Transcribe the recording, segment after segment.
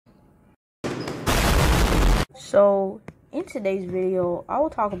So, in today's video, I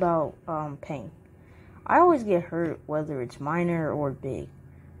will talk about pain. I always get hurt, whether it's minor or big.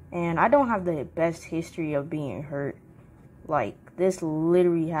 And I don't have the best history of being hurt. Like, this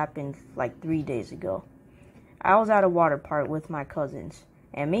literally happened like 3 days ago. I was at a water park with my cousins.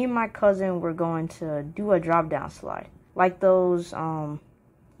 And me and my cousin were going to do a drop down slide. Like those,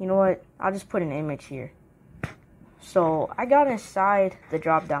 you know what? I'll just put an image here. So, I got inside the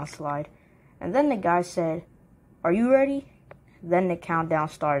drop down slide. And then the guy said, "Are you ready?" Then the countdown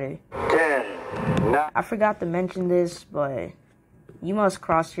started. 10, 9. I forgot to mention this, but you must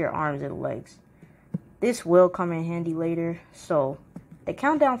cross your arms and legs. This will come in handy later. So, the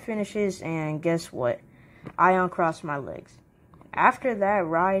countdown finishes, and guess what? I uncrossed my legs. After that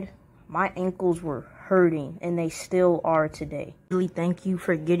ride, my ankles were hurting, and they still are today. Really, thank you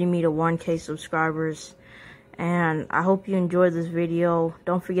for getting me to 1K subscribers. And I hope you enjoyed this video.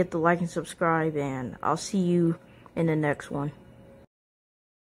 Don't forget to like and subscribe, and I'll see you in the next one.